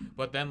 Yeah.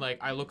 But then like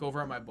I look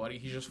over at my buddy,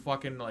 he's just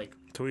fucking like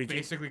tweaking,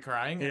 basically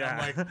crying, and I'm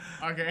like,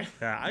 okay.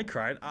 Yeah, I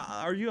cried.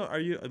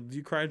 Do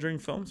you cry during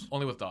films?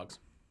 Only with dogs.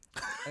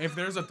 If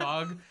there's a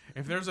dog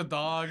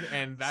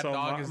and that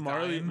dog is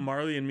dying,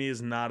 Marley and Me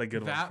is not a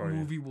good one for you. That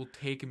movie will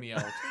take me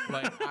out.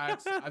 Like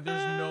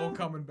there's no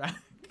coming back.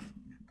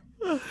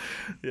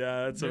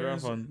 Yeah, it's a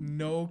rough one.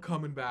 No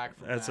coming back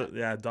from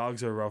that.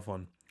 Dogs are a rough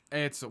one.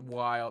 It's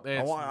wild.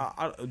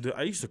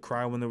 I used to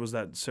cry when there was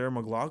that Sarah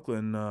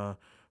McLachlan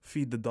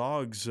feed the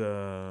dogs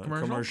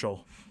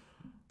commercial.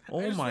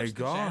 Oh my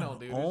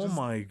god!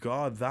 My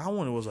god! That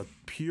one was a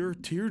pure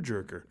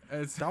tearjerker.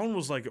 That one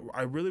was like,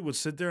 I really would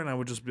sit there and I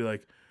would just be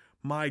like,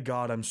 my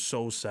god, I'm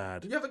so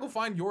sad. You have to go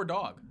find your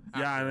dog.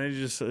 Yeah, and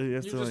you just sit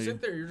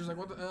there. You're just like,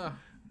 what the.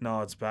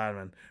 No, it's bad,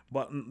 man.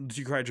 But do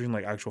you cry during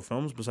like actual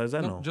films besides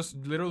that? No. Just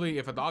literally,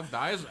 if a dog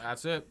dies,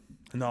 that's it.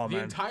 No, the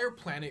entire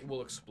planet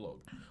will explode.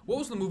 What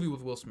was the movie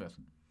with Will Smith?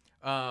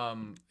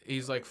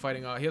 He's like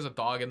fighting off. He has a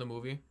dog in the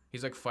movie.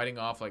 He's like fighting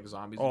off like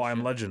zombies. Oh,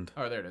 I'm Legend.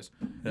 Oh, there it is.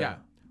 Yeah.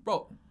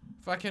 Bro,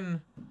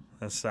 fucking.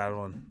 That's a sad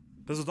one.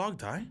 Does the dog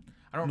die?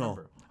 I don't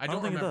remember. I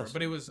don't remember. It does.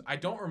 But it was. I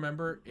don't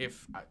remember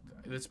if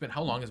it's been.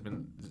 How long has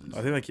been?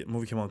 I think that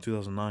movie came out in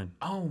 2009.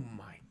 Oh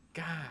my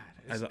god.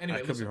 Anyway,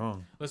 I could be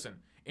wrong. Listen.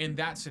 In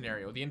that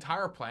scenario, the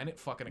entire planet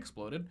fucking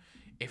exploded.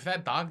 If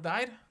that dog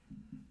died,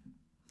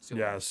 see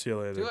you later. See you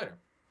later.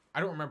 I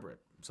don't remember it,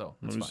 so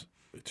that's fine.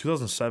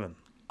 2007.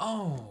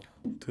 Oh.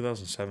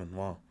 2007.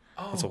 Wow.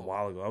 Oh. That's a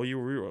while ago.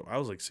 I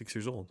was like 6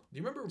 years old. Do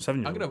you remember?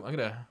 7 years old.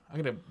 I'm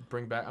gonna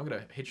bring back. I'm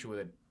gonna hit you with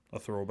it. A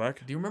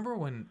throwback. Do you remember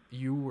when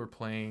you were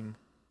playing,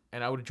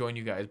 and I would join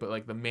you guys, but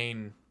like the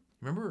main.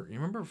 Remember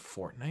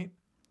Fortnite?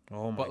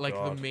 Oh my god. But like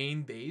the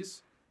main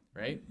days,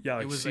 right? Yeah,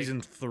 like it was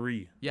season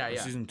 3. Yeah.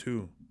 Season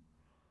 2.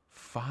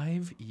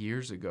 5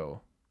 years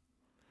ago.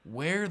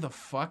 Where the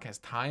fuck has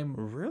time?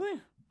 Really?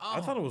 Oh.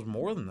 I thought it was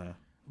more than that.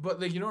 But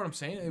like, you know what I'm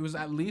saying? It was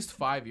at least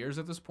 5 years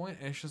at this point,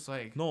 and it's just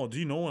like. No, do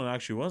you know when it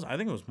actually was? I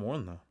think it was more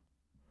than that.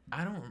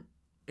 I don't.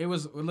 It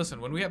was. Listen,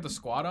 when we had the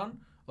squad on,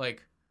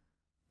 like,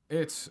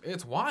 it's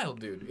wild,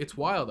 dude. It's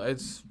wild.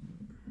 It's.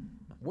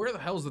 Where the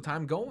hell's the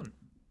time going?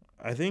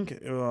 I think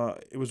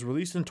it was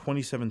released in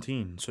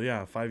 2017. So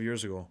yeah, 5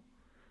 years ago.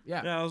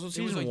 Yeah, it was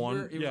season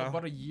 1. It was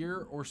about a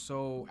year or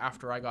so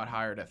after I got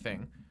hired at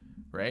Thing,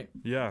 right?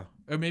 Yeah.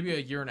 Or maybe a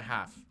year and a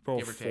half, bro,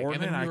 give or take.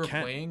 And then we were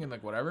playing and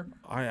like whatever.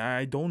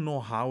 I don't know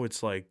how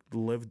it's like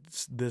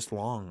lived this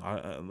long.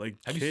 Like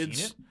have kids. You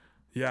seen it?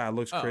 Yeah, it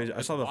looks crazy.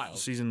 I saw the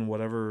season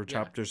whatever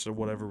chapters or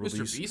whatever release.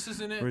 Mr. Beast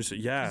is in it.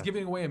 Yeah. He's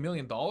giving away $1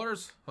 million.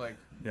 Like.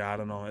 Yeah, I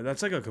don't know.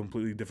 That's like a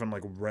completely different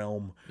like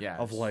realm. Yeah,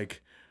 of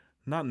like.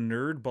 Not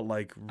nerd, but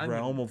like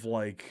realm of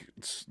like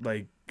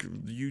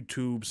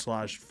YouTube /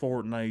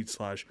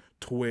 Fortnite /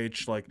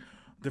 Twitch, like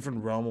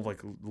different realm of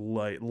like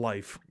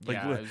life.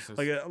 Like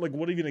like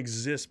what even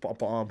exists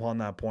upon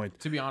that point?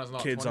 To be honest,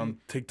 kids on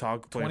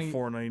TikTok playing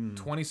Fortnite. And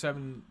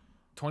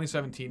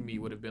 2017 me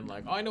would have been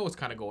like, oh, I know what's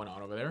kind of going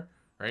on over there,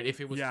 right?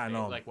 If it was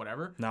like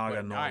whatever. Now I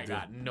got no idea. I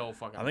got no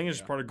fucking. I think it's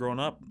just part of growing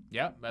up.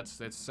 Yeah,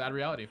 it's sad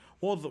reality.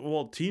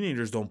 Well,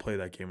 teenagers don't play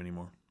that game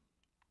anymore.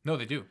 No,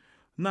 they do.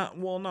 Not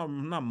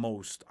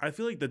most. I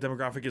feel like the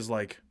demographic is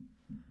like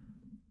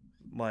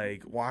well,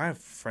 I have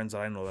friends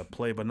that I know that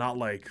play, but not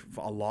like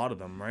a lot of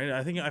them, right?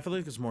 I feel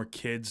like it's more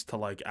kids to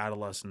like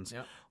adolescents,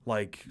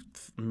 like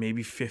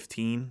maybe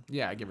 15.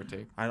 Yeah, give or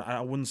take.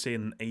 I wouldn't say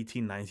an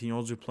 18,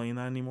 19-year-olds are playing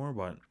that anymore,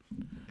 but.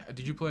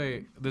 Did you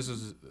play? This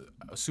is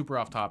super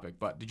off topic,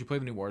 but did you play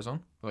the new Warzone,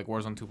 like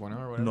Warzone 2.0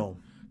 or whatever? No.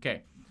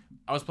 Okay,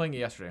 I was playing it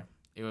yesterday.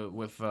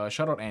 With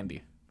shout out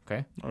Andy.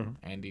 Okay.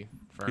 Andy.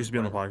 He used to be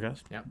on the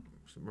podcast. Yeah.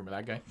 Remember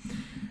that guy?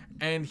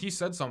 And he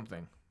said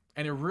something,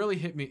 and it really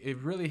hit me. It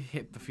really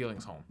hit the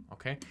feelings home.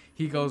 Okay,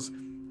 he goes,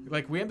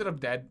 like, we ended up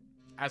dead,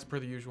 as per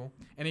the usual,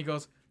 and he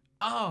goes,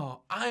 oh,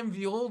 I'm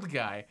the old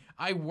guy.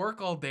 I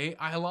work all day.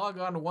 I log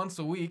on once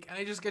a week, and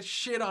I just get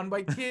shit on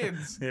by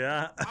kids.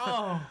 Yeah.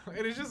 Oh,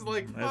 and it's just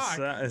like fuck.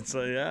 It's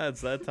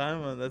that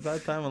time. That's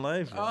that time of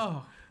life.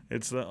 Oh.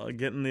 It's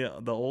getting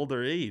the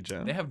older age.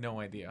 Huh? They have no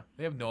idea.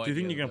 Do you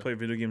think you're gonna play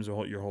video games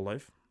your whole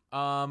life?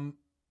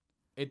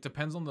 It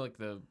depends on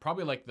the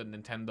probably like the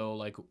Nintendo,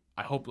 like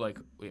I hope like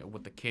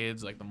with the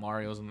kids, like the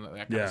Marios and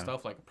that kind of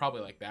stuff, like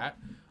probably like that.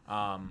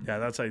 Yeah,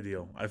 that's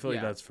ideal. I feel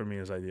like that's for me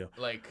is ideal.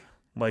 Like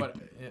but,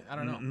 I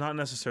don't know. Not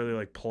necessarily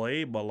like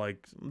play, but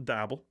like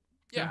dabble.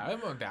 Yeah,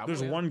 I'm a dabble.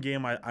 There's one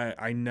game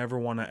I never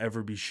want to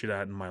ever be shit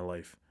at in my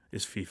life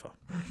is FIFA.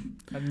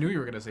 I knew you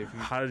were gonna say FIFA.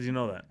 How did you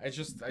know that? I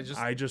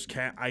just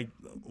can't.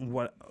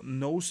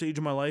 No stage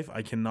of my life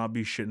I cannot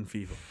be shit in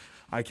FIFA.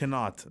 I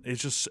cannot.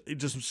 It's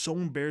just so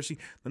embarrassing.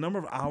 The number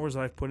of hours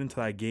that I've put into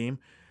that game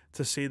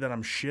to say that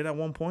I'm shit at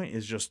one point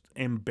is just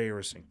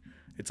embarrassing.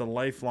 It's a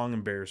lifelong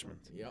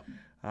embarrassment. Yep.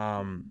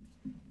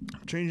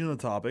 Changing the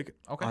topic.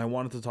 Okay. I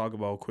wanted to talk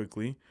about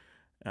quickly.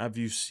 Have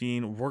you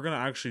seen? We're gonna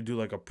actually do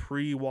like a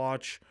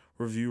pre-watch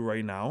review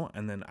right now,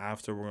 and then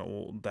after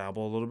we'll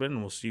dabble a little bit and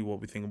we'll see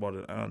what we think about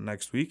it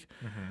next week.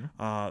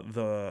 Mm-hmm.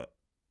 The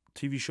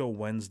TV show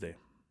Wednesday.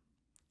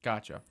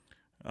 Gotcha.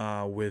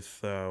 With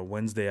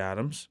Wednesday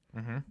Addams,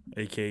 mm-hmm.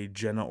 aka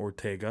Jenna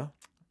Ortega,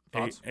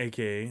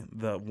 aka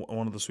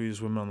one of the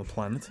sweetest women on the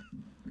planet.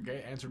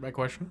 Okay, answered my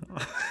question.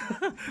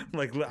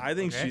 Like I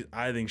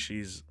think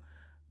she's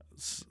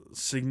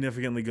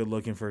significantly good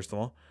looking. First of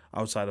all,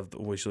 outside of the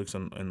way she looks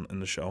in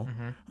the show,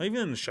 mm-hmm.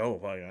 even in the show,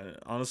 like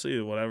honestly,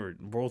 whatever,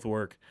 both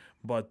work.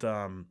 But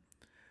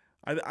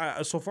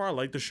I so far I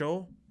like the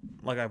show.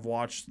 Like I've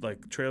watched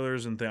like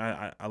trailers and things.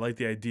 I like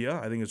the idea.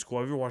 I think it's cool.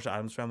 Have you ever watched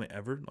Addams Family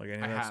ever? Like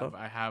any of that stuff?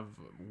 I have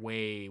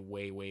way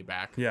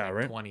back. Yeah,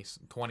 like right.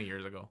 20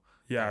 years ago.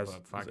 Yeah,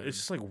 it's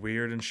just like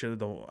weird and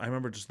shit. I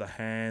remember just the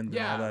hand and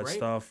all that right?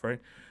 stuff, right?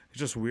 It's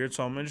just weird.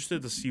 So I'm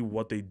interested to see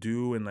what they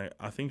do. And like,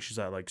 I think she's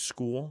at like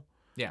school.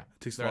 Yeah,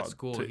 they're at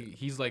school.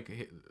 He's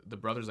like the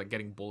brother's like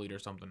getting bullied or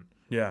something.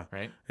 Yeah,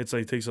 right. It's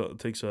like takes a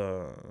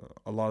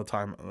lot of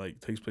time. Like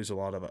takes place a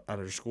lot of at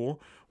her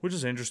school, which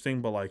is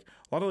interesting. But like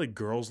a lot of like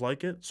girls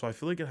like it, so I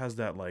feel like it has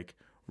that like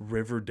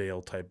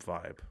Riverdale type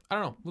vibe. I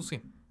don't know. We'll see.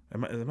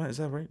 Is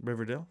that right?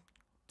 Riverdale.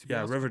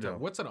 Yeah, Riverdale.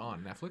 What's it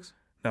on? Netflix.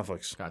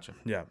 Netflix. Gotcha.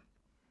 Yeah.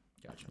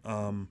 Gotcha.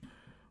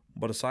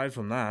 But aside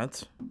from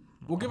that,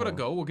 we'll give it a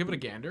go. We'll give it a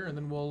gander, and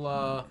then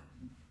we'll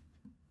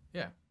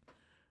yeah.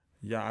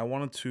 Yeah, I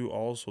wanted to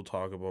also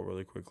talk about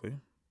really quickly.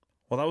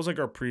 Well, that was like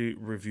our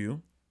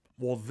pre-review.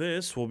 Well,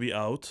 this will be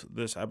out.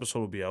 This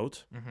episode will be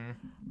out.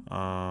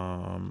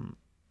 Mm-hmm.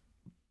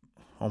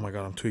 Oh my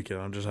God, I'm tweaking.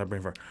 I'm just having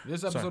brain fart.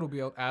 This episode will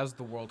be out as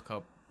the World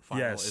Cup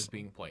final is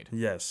being played.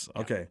 Yes.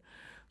 Yeah. Okay.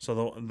 So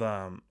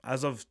the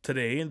as of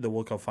today, the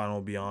World Cup final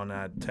will be on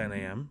at 10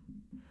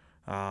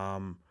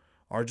 a.m.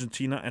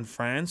 Argentina and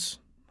France.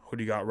 Who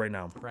do you got right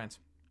now? France.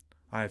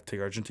 I have to take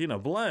Argentina.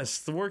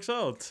 Blessed. It works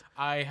out.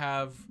 I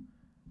have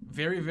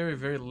very, very,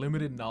 very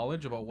limited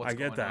knowledge about what's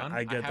going on.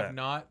 I have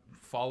not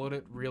followed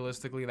it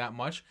realistically that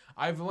much.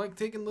 I've like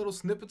taken little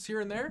snippets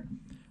here and there.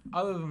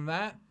 Other than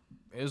that,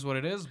 it is what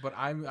it is. But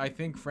I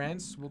think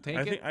France will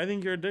take it. I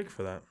think you're a dick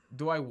for that.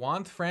 Do I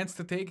want France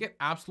to take it?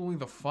 Absolutely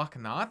the fuck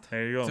not.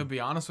 There you go. To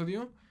be honest with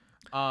you,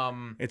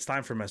 it's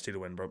time for Messi to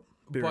win, bro.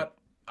 But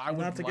I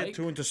would not to get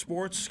too into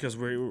sports because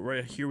we're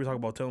right here. We talk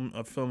about film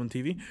and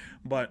TV,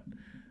 but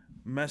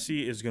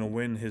Messi is gonna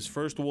win his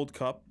first World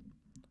Cup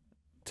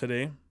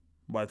today.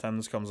 By the time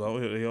this comes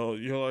out, he'll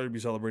already be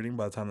celebrating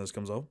by the time this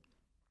comes out.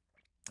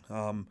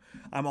 I'm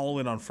all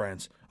in on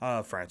France.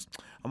 I'm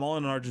all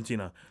in on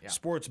Argentina. Yeah.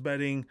 Sports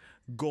betting,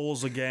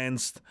 goals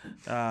against.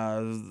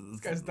 This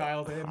guy's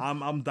dialed in.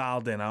 I'm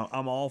dialed in.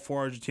 I'm all for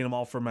Argentina. I'm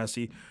all for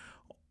Messi.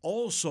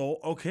 Also,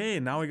 okay,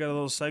 now we got a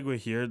little segue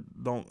here.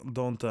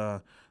 Don't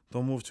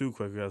move too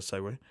quick. We got a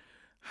segue.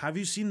 Have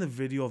you seen the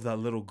video of that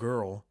little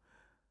girl?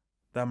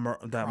 The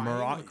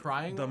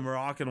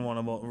Moroccan one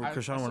about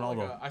Cristiano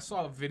Ronaldo. I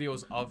saw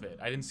videos of it.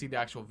 I didn't see the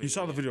actual video. You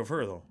saw the video of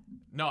her though?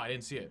 No, I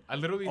didn't see it. I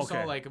literally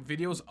saw like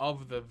videos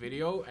of the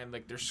video and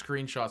like there's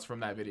screenshots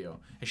from that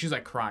video, and she's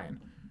like crying.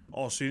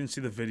 Oh, so you didn't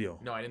see the video?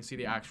 No, I didn't see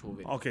the actual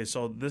video. Okay,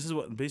 so this is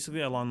what basically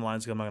along the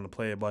lines. I'm not gonna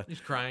play it, but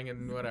she's crying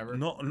and whatever.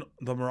 No,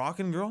 the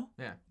Moroccan girl.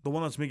 Yeah. The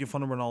one that's making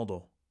fun of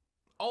Ronaldo.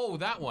 Oh,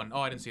 that one.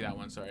 Oh, I didn't see that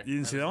one. Sorry. You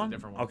didn't see that one?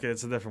 Different one? Okay,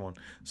 it's a different one.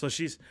 So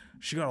she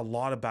got a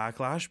lot of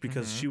backlash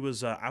because she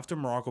was after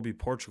Morocco beat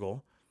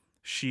Portugal,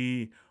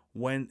 she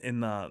went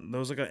in there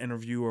was like an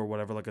interview or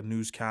whatever, like a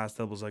newscast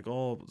that was like,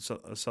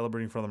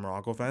 celebrating for the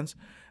Morocco fans,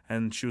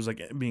 and she was like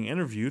being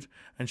interviewed,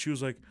 and she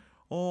was like,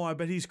 oh, I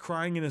bet he's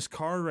crying in his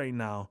car right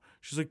now.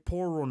 She's like,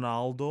 poor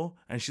Ronaldo,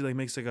 and she like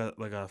makes like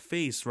a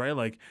face, right,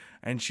 like,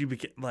 and she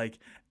became like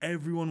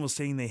everyone was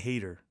saying they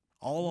hate her.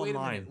 All Wait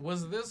online. A minute.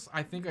 Was this?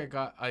 I think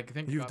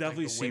you've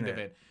definitely seen it. Of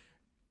it.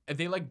 And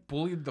they like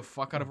bullied the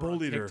fuck out of her on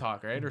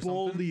TikTok, right? Or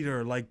bullied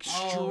her, like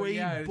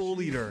straight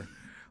bullied her.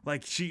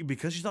 Like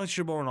because she's talking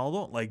shit about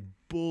Ronaldo, like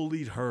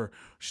bullied her.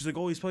 She's like,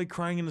 oh, he's probably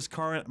crying in his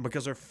car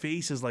because her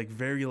face is like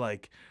very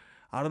like,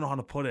 I don't know how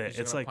to put it.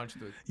 It's like,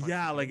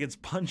 like it's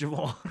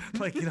punchable.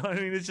 Like, you know what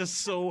I mean? It's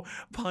just so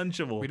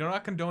punchable. We do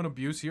not condone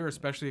abuse here,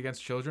 especially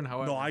against children.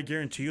 However, no, I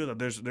guarantee you that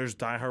there's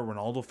diehard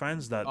Ronaldo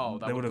fans that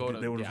they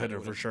would have hit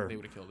her for sure. They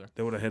would have killed her.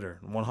 They would have hit her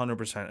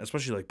 100%.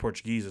 Especially like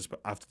Portuguese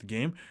after the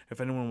game.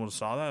 If anyone would have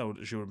saw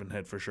that, she would have been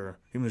hit for sure.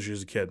 Even though she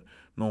was a kid,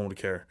 no one would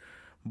care.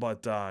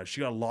 But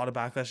she got a lot of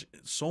backlash.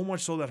 So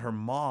much so that her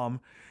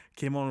mom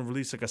came on and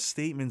released like a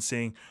statement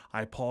saying,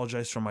 I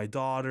apologize for my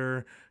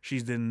daughter. She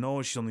didn't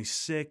know. She's only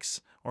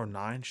 6 or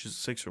 9. She's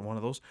 6 or one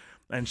of those.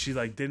 And she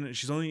like didn't.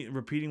 She's only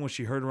repeating what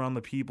she heard around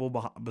the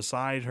people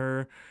beside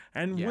her,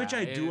 and which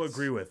I do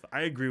agree with.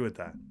 I agree with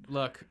that.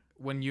 Look,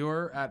 when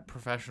you're at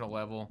professional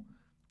level,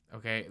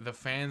 okay, the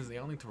fans, they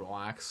all need to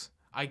relax.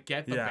 I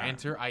get the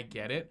banter. I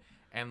get it.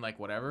 And like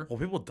whatever. Well,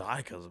 people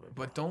die because of it.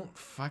 But don't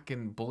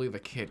fucking bully the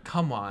kid.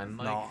 Come on.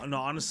 Like, no.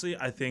 Honestly,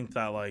 I think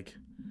that like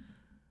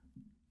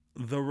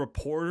the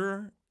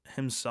reporter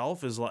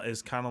himself is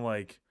kind of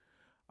like,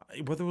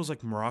 whether it was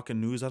like Moroccan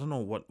news, I don't know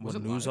what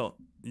news.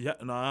 Yeah,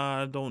 no,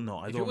 I don't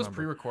know. If it was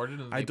pre-recorded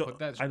and they put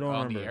that on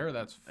remember. The air,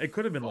 that's it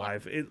could have been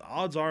live.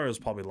 Odds are it was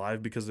probably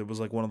live because it was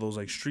like one of those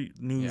like street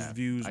news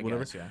views,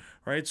 whatever. Guess,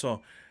 right?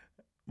 So,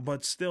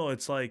 but still,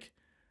 it's like,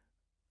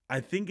 I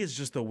think it's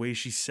just the way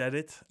she said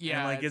it. Yeah,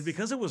 and like it's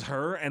because it was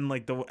her, and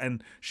like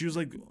and she was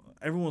like,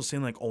 everyone was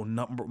saying like, oh,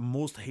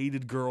 most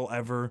hated girl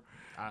ever,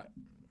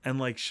 and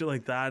like shit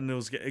like that, and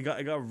it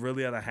got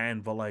really out of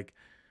hand. But like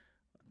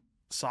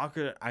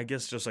soccer, I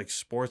guess, just like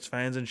sports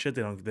fans and shit,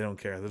 they don't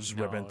care. They'll just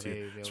rip into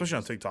you, especially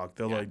on TikTok.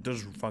 They'll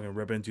just fucking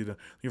rip into you.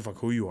 You fuck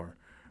who you are,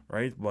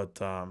 right? But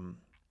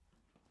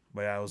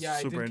yeah, it was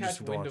super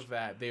interesting to watch. I did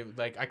catch wind of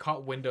that. I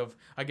caught wind of,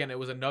 again, it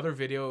was another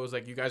video. It was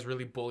like, you guys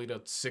really bullied a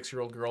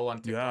 6-year-old girl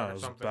on TikTok or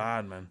something. It was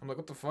bad, man. I'm like,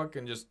 what the fuck?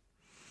 And just...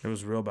 It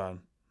was real bad.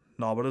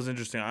 No, but it was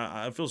interesting.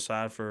 I feel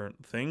sad for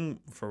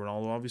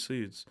Ronaldo,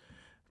 obviously. It's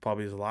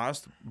probably his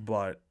last,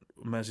 but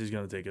Messi's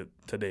going to take it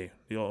today.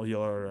 He'll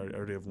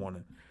already have won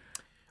it.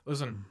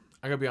 Listen,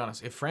 I got to be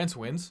honest. If France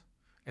wins,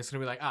 it's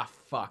going to be like,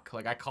 fuck.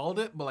 Like, I called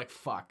it, but like,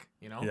 fuck.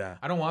 You know? Yeah.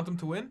 I don't want them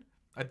to win.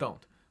 I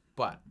don't.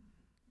 But...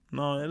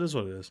 No, it is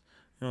what it is.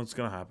 You know, it's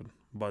going to happen.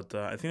 But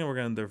I think we're going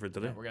to end there for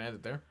today. Yeah, we're going to end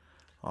it there.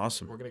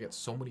 Awesome. We're going to get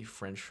so many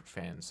French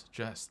fans.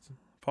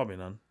 Probably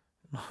none.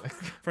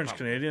 French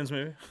Canadians,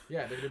 maybe?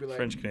 Yeah, they're going to be like,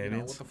 French Canadians. You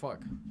know, what the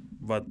fuck?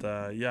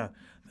 But, yeah.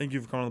 Thank you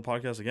for coming on the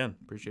podcast again.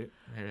 Appreciate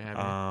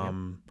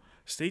it.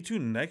 Stay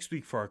tuned next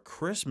week for our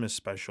Christmas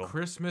special.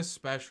 Christmas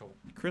special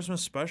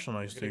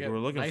next week. We're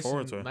looking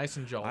forward to it. Nice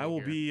and jolly. I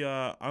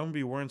will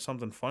be wearing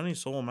something funny,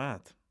 so will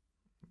Matt.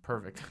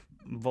 Perfect.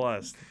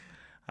 Blessed.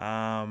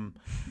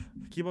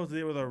 Keep up to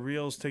date with our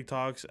Reels,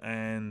 TikToks,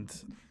 and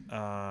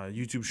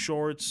YouTube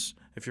Shorts.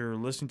 If you're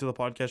listening to the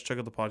podcast, check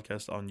out the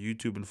podcast on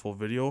YouTube in full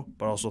video.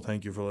 But also,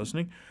 thank you for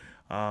listening.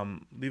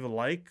 Leave a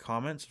like,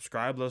 comment,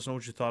 subscribe. Let us know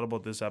what you thought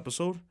about this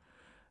episode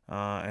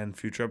and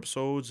future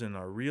episodes and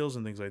our Reels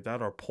and things like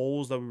that. Our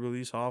polls that we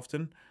release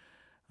often.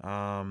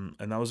 And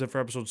that was it for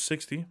episode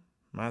 60.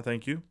 Matt,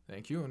 thank you.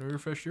 Thank you. And we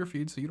refresh your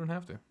feed so you don't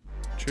have to.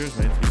 Cheers,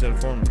 mate. You said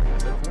it for me.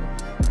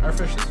 I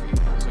refresh this feed.